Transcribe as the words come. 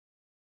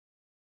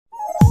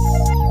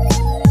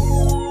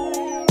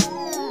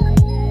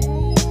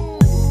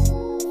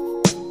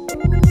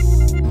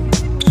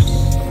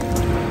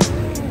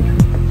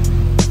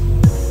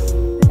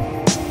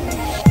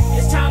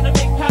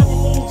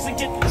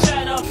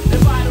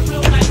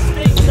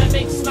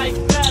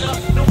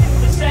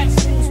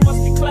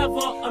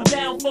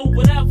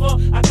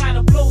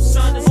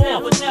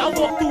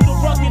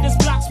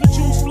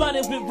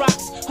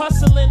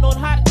Hustling on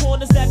hot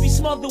corners that be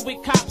smothered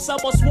with cops. I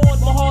was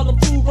warned my Harlem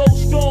crew roll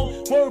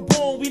strong. Word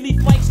born, we leave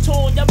mics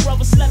torn. Y'all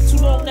brothers slept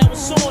too long, now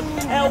it's on.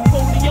 El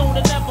Coleon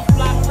never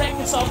flop.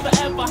 Records are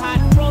forever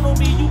hot. Front on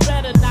me, you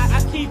better not.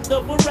 I keep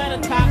the Beretta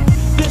cock.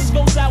 This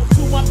goes out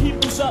to my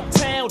peoples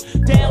uptown,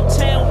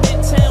 downtown,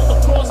 midtown,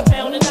 across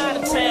town, and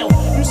out of town.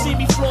 You see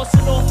me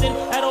flossing often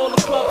at all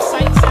the club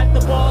sites, at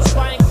the bars,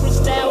 buying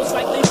crystals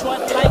like they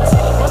Bud Lights.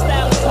 My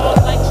style is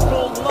hard like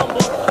strong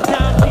lumber.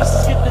 Dime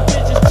pieces get the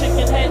digits,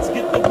 chicken heads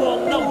get the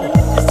wrong number.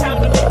 It's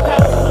time to make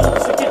power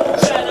moves and get the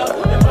cheddar,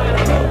 and buy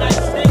the real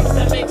nice things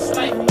that makes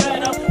life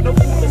better. No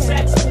foolish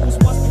ass moves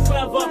must be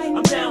clever.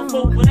 I'm down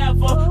for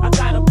whatever. I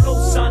gotta blow,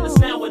 son, it's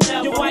now or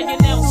never. Yo, I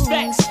announce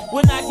facts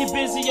when I get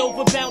busy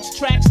over bounce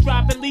tracks,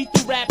 dropping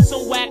lethal raps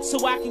on wax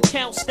so I can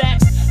count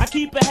stacks. I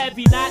keep a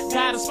heavy knot,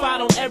 got a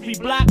spot on every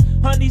block.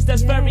 Honeys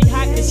that's very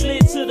hot get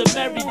slid to the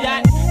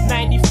Marriott.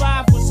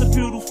 95 was a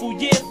beautiful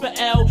year for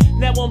L.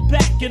 Now I'm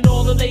back and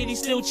all the ladies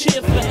still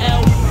cheer for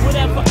L.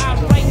 Whatever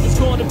I write is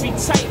gonna be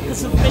tight,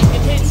 cause if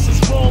making hits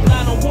is wrong,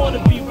 I don't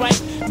wanna be right.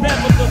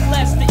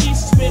 Nevertheless, the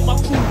East is where my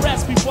crew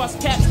rests. We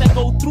bust caps that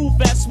go through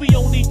vests. We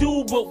only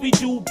do what we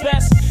do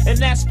best, and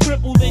that's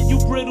crippled and you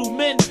brittle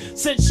men.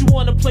 Since you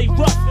wanna play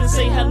rough and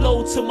say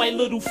hello to my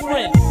little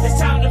friend, it's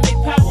time to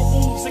make power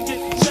moves and get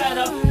the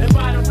cheddar, and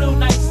buy the real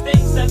nice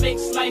things that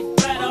makes life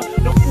better.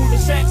 No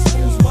foolish ass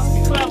moves must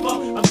be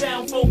clever. I'm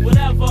down for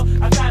whatever.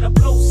 I gotta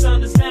blow,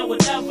 son, it's now or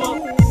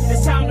never.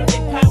 It's time to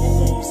make power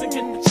moves and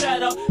get the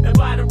cheddar, and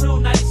buy the real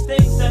nice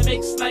things that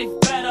makes life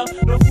better.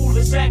 No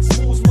foolish ass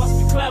moves must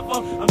be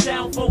clever. I'm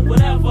down for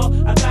whatever.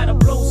 I gotta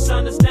blow,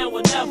 son, it's now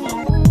or never.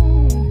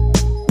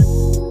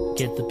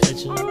 Get the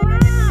picture?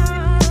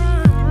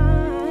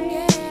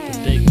 The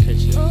big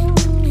picture.